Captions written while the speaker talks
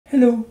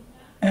Hello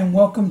and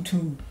welcome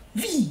to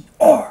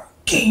VR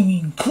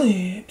Gaming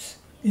Clips.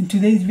 In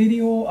today's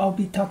video I'll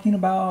be talking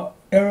about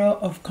Era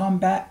of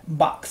Combat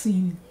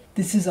Boxing.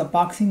 This is a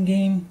boxing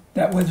game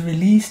that was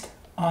released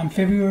on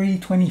February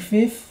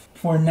 25th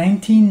for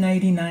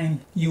 $19.99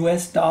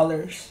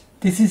 US.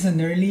 This is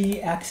an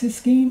early access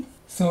game,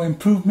 so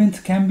improvements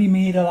can be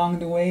made along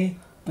the way,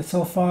 but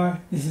so far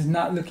this is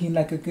not looking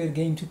like a good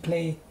game to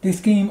play.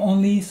 This game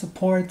only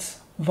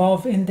supports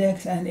Valve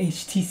Index and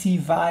HTC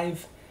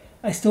Vive.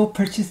 I still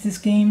purchased this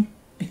game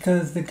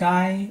because the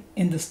guy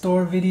in the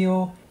store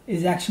video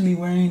is actually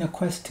wearing a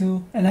Quest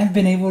 2, and I've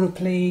been able to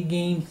play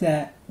games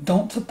that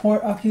don't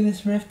support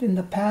Oculus Rift in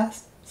the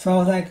past, so I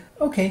was like,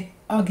 okay,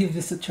 I'll give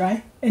this a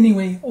try.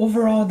 Anyway,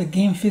 overall the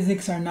game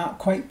physics are not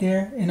quite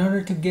there. In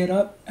order to get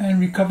up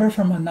and recover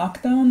from a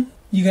knockdown,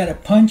 you gotta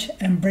punch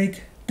and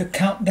break the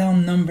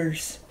countdown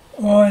numbers.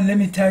 Oh, and let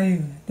me tell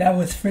you, that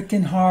was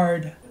freaking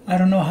hard. I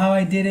don't know how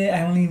I did it.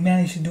 I only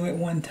managed to do it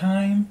one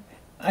time.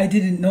 I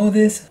didn't know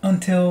this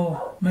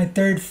until my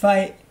third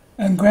fight,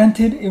 and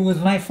granted it was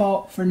my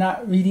fault for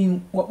not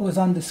reading what was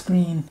on the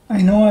screen.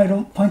 I know I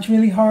don't punch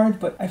really hard,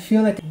 but I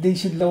feel like they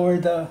should lower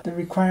the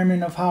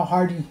requirement of how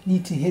hard you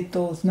need to hit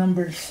those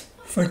numbers.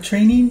 For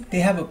training, they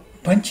have a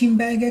punching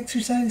bag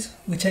exercise,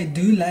 which I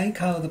do like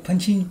how the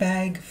punching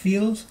bag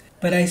feels,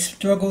 but I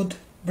struggled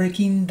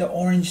breaking the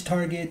orange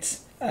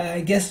targets. I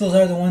guess those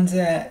are the ones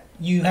that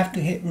you have to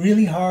hit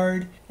really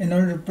hard in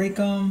order to break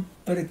them.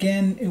 But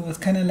again, it was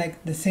kind of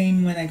like the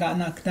same when I got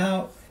knocked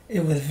out.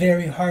 It was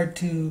very hard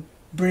to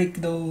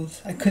break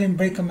those. I couldn't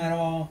break them at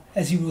all,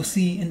 as you will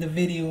see in the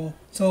video.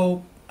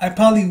 So I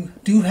probably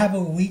do have a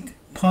weak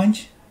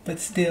punch, but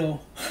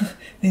still,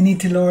 they need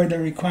to lower the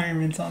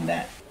requirements on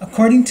that.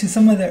 According to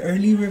some of the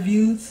early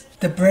reviews,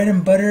 the bread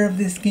and butter of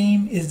this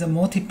game is the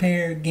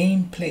multiplayer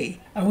gameplay.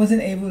 I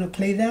wasn't able to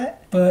play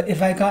that, but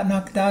if I got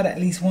knocked out at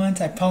least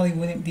once, I probably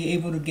wouldn't be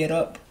able to get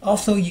up.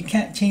 Also, you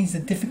can't change the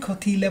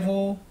difficulty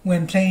level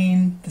when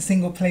playing the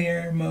single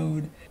player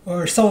mode,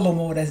 or solo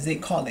mode as they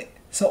call it.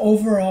 So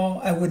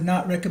overall, I would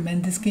not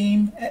recommend this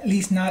game, at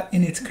least not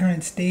in its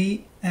current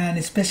state, and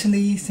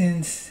especially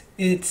since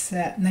it's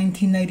at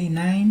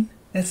 $19.99.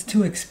 That's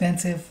too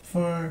expensive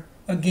for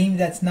a game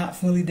that's not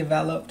fully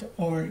developed,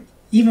 or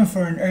even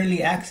for an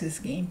early access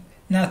game.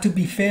 Now, to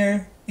be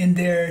fair, in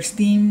their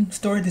Steam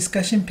store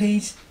discussion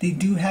page, they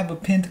do have a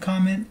pinned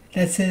comment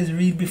that says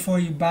read before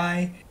you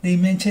buy. They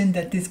mentioned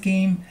that this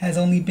game has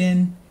only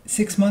been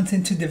 6 months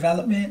into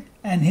development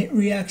and hit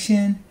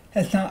reaction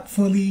has not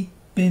fully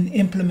been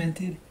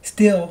implemented.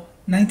 Still,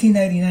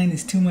 $19.99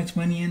 is too much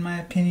money in my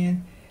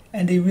opinion,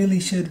 and they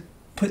really should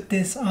put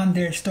this on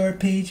their store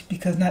page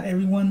because not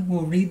everyone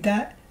will read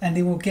that and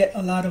they will get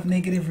a lot of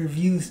negative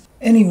reviews.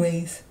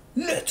 Anyways,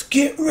 let's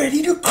get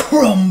ready to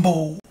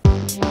crumble!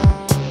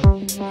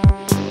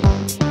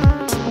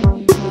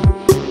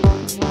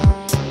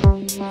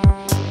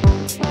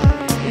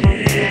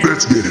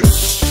 Let's get it.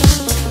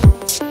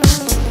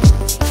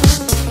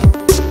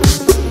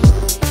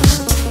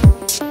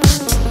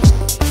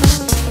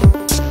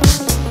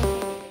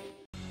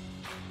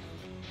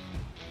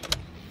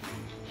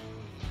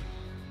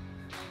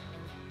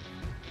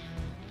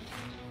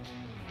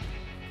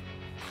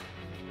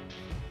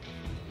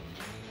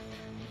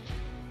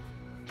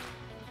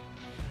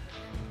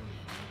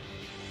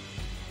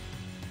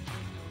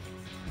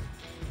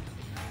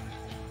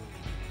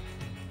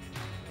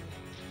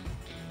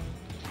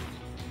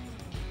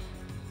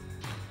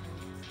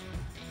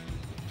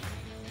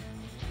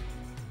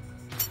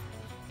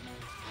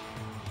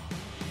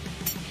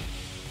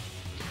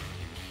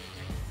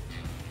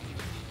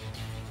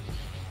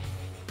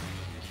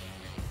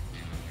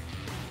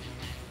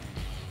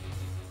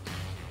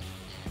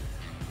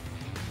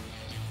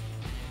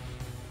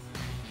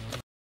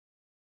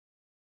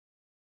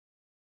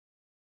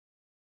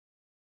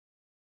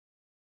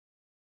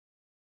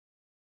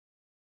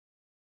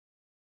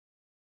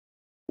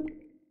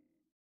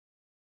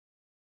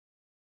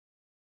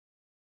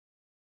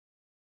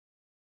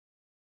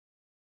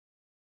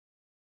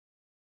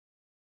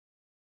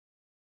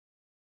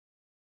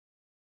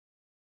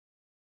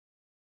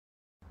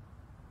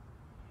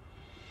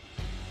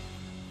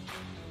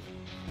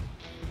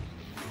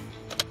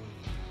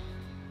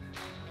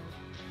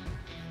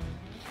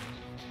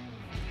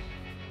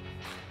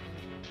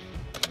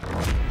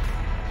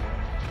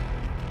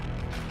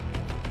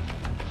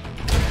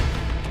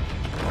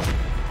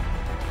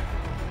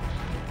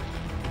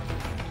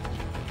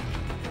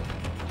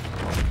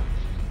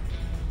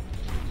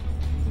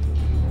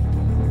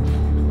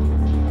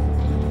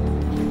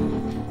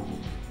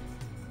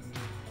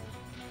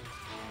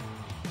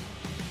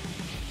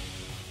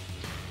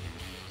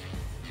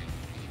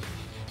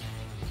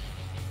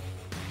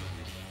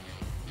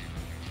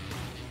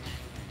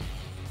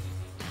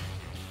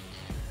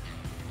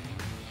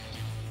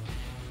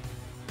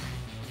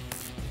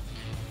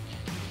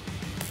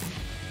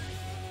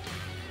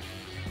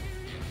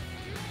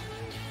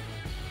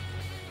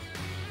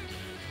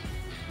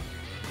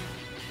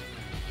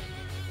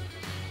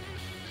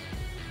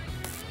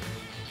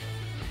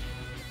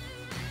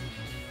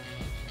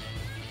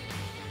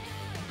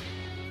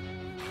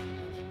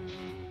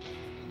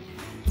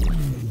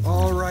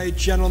 Alright,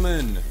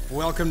 gentlemen,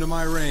 welcome to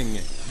my ring.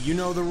 You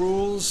know the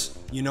rules,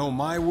 you know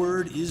my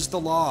word is the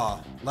law.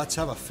 Let's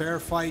have a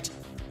fair fight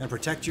and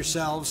protect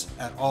yourselves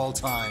at all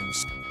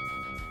times.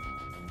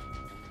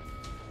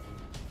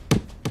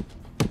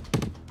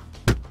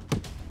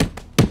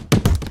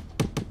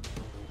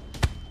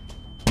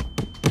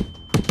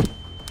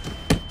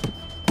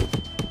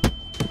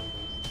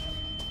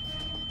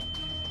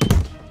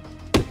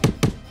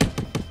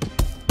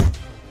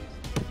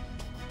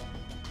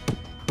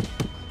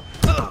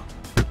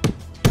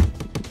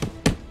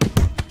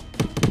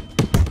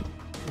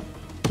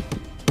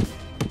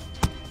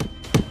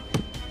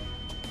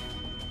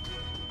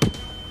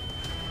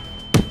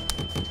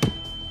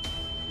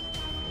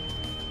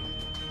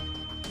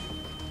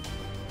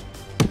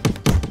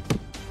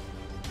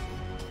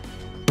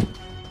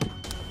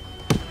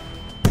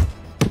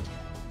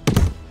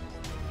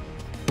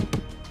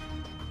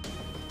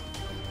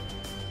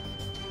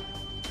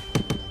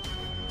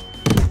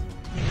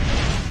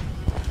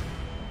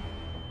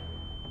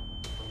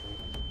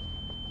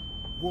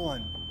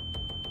 One,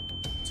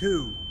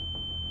 2,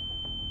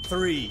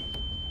 3,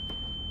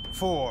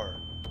 4,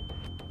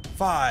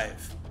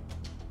 5,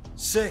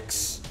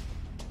 6,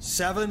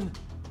 7,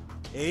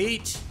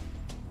 8,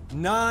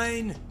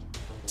 9,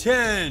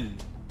 10.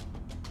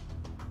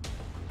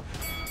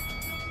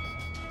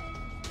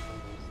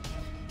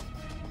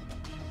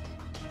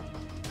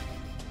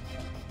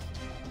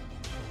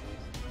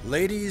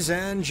 Ladies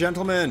and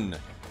gentlemen,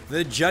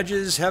 the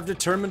judges have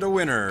determined a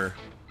winner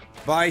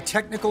by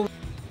technical.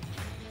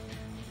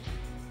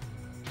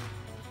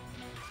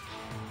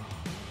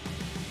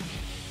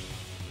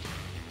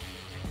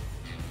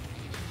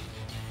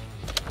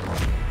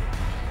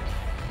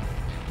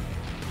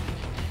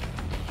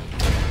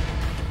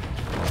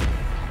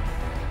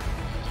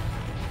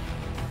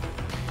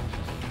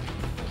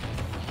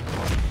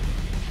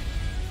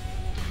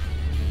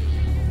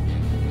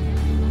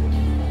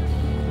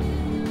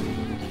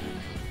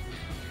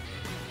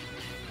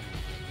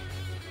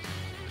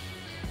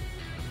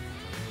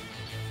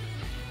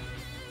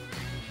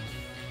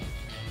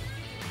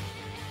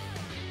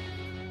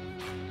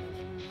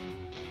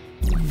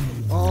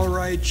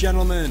 Alright,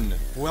 gentlemen,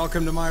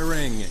 welcome to my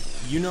ring.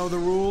 You know the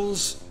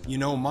rules, you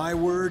know my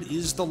word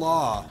is the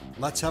law.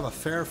 Let's have a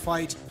fair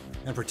fight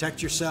and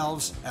protect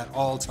yourselves at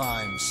all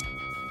times.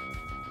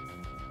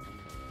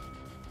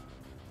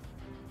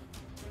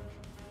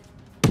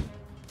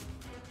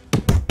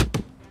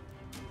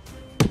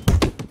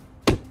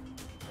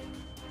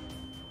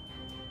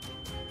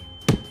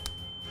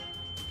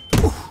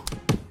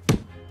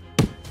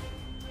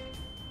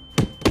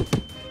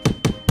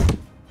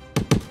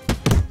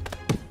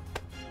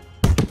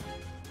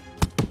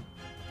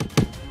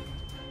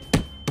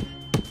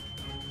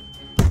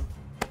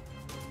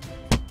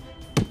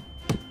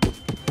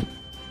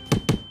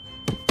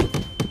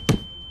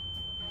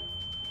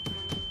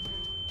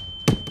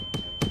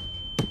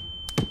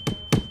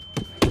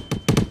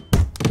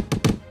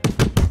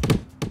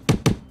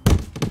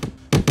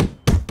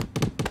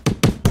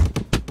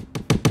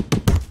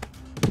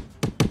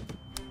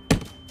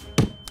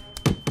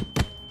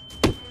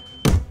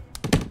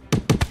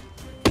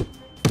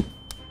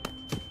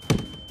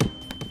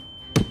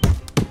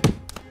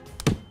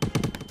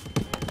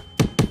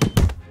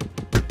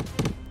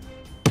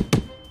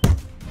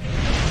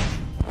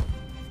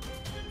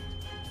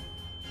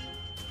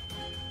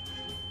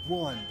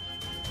 One,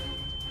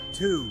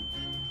 2,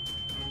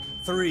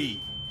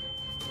 3,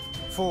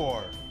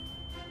 4,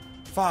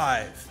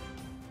 5,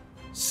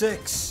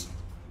 6,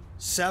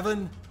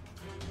 7,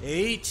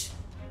 8,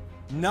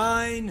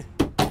 9,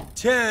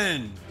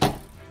 10.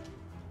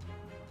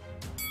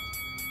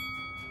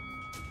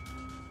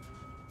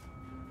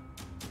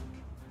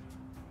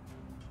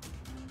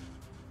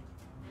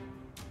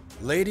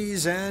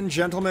 Ladies and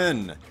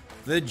gentlemen,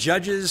 the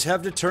judges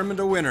have determined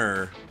a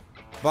winner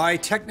by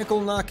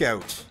technical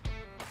knockout.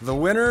 The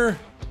winner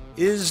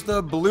is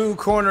the blue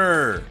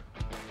corner.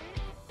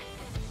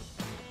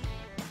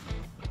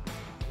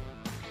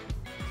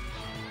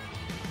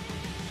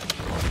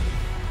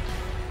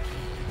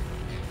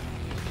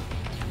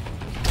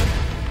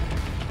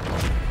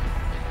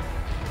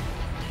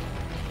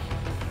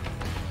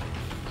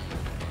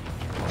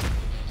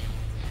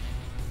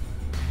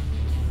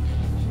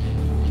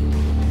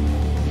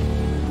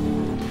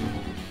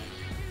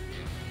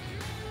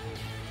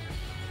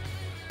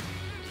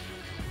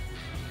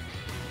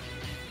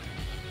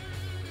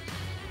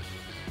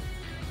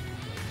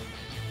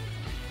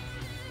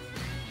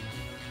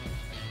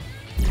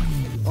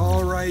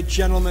 Alright,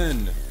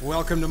 gentlemen,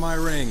 welcome to my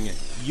ring.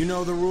 You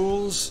know the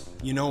rules,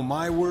 you know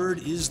my word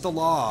is the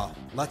law.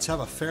 Let's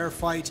have a fair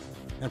fight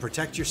and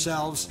protect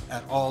yourselves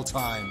at all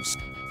times.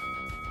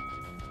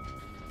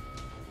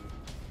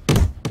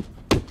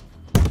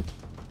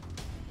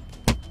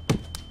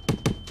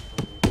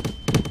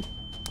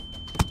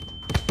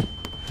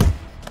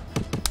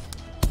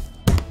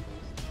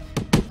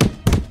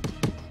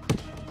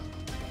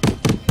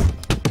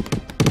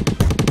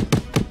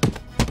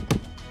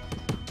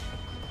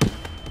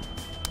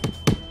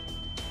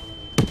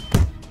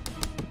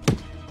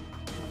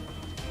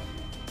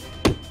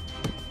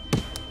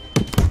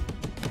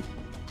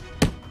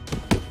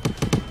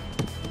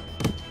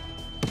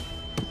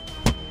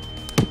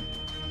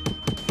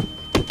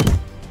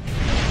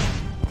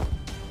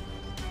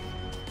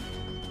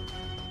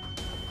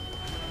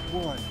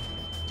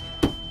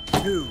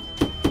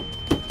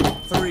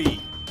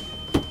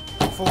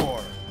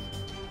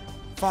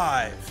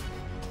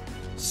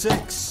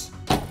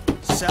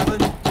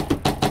 7,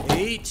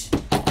 8,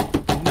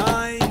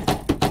 9,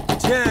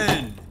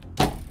 10.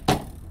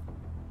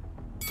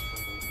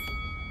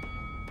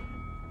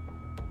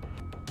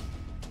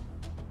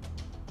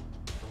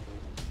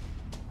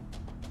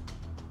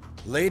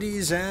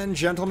 Ladies and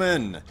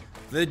gentlemen,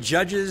 the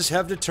judges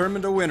have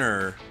determined a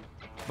winner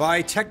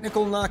by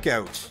technical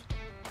knockout.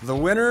 The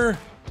winner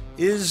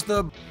is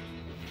the...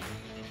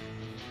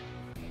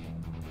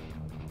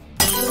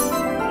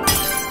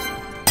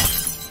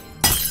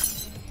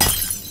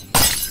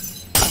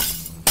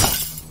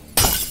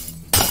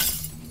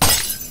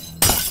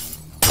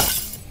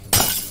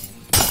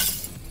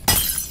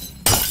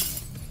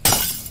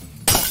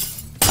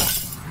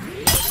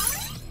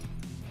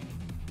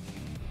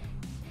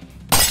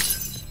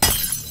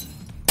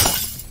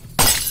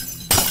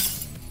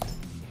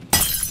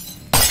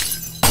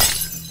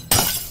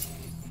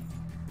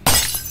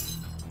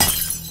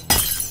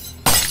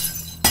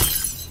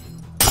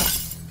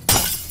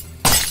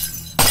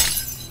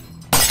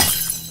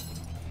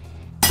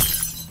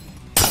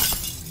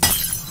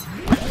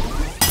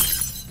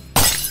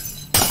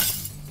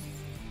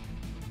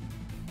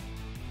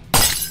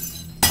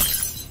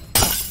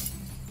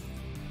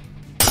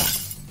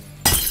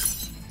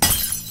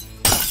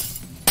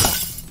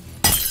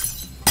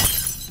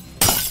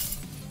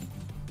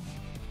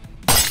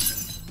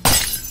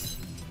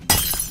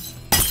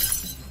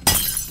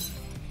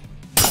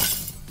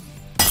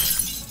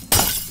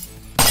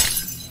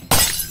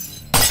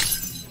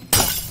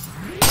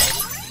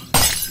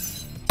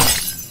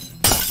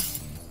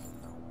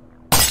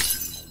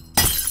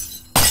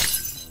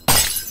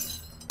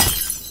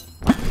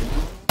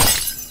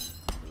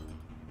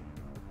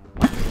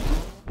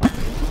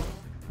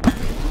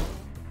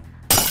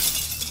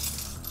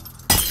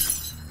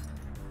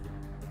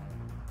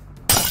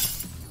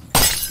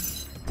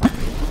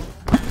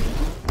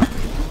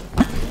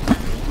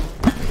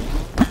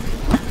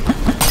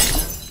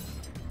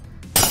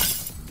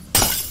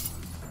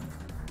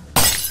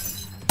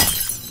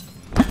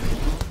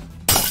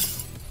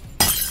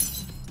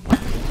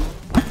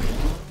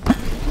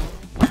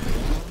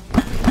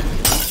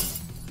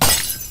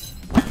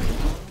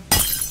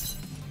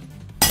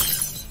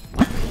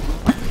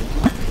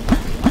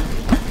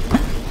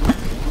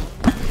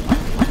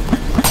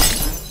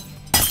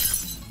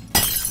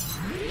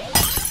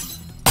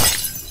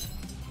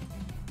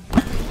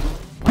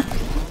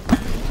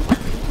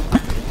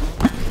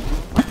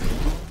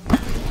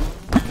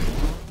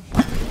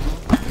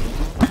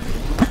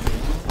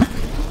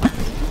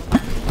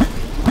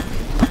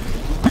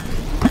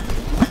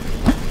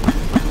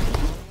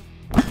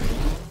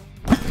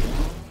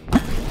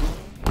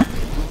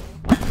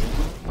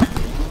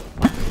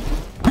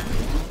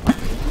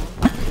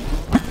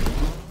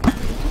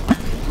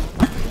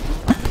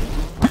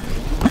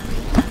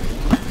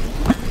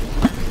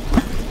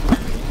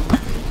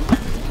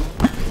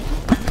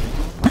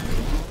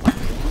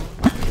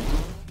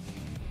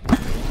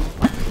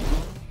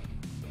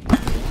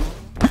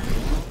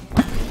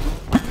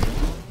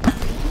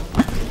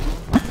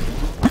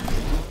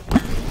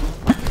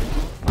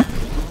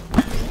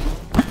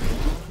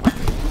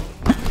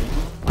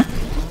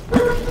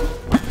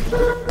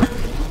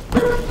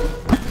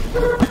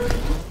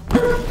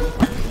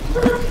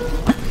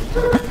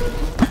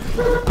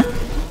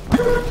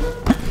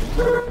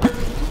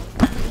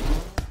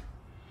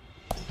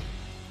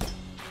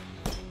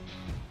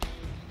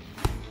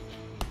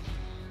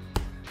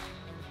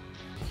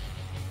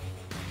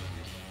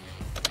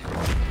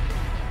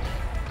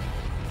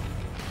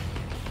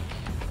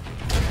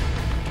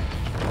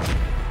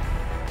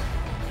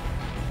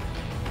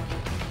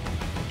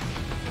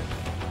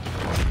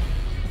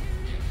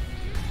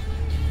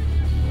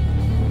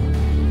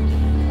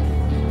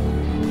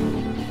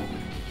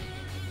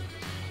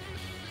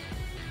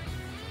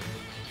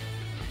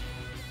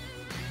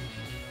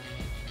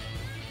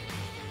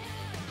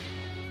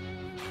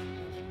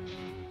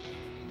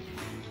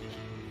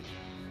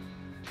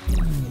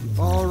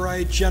 All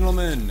right,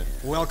 gentlemen,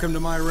 welcome to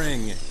my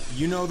ring.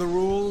 You know the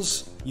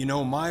rules. You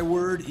know my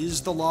word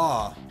is the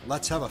law.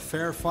 Let's have a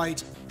fair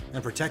fight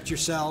and protect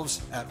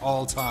yourselves at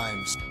all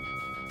times.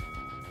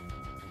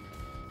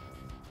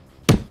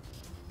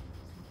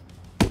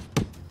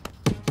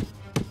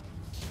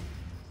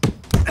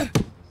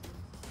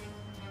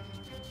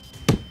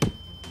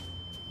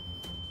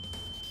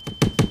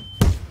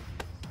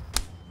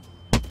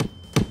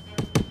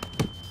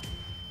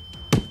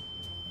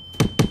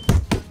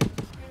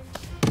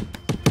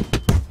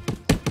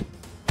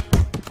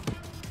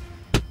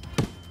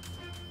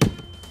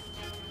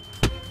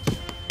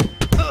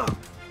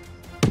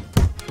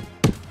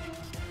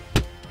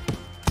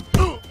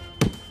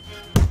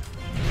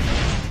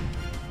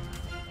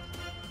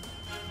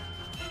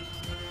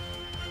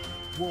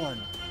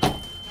 One,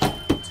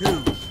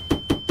 2,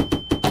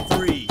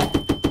 3,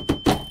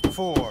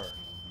 4,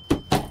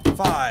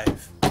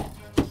 5,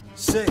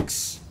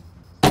 6,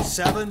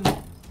 7,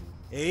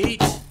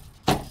 8,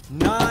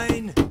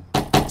 9,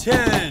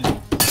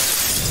 10.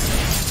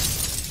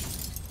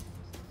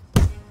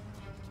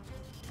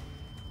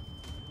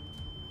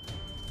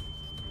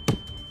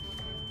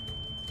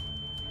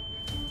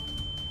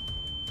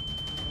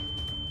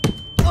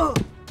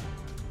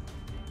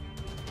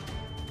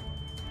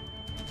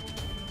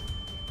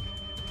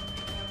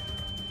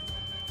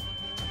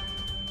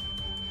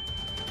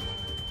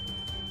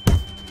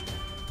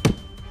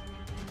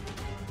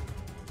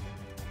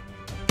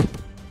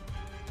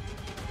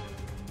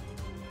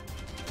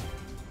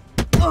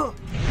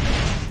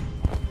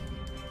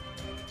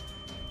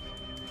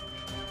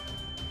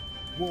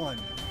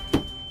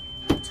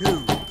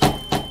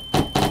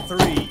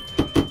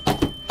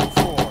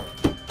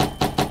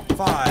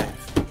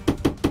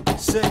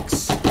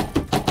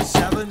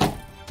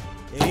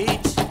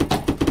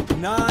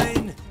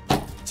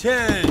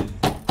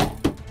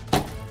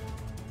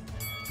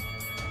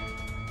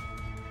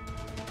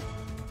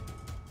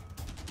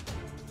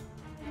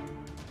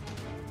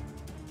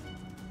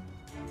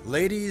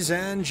 Ladies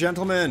and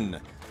gentlemen,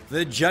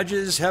 the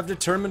judges have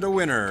determined a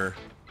winner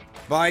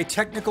by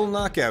technical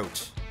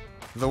knockout.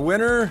 The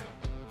winner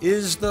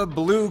is the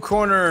blue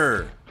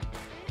corner.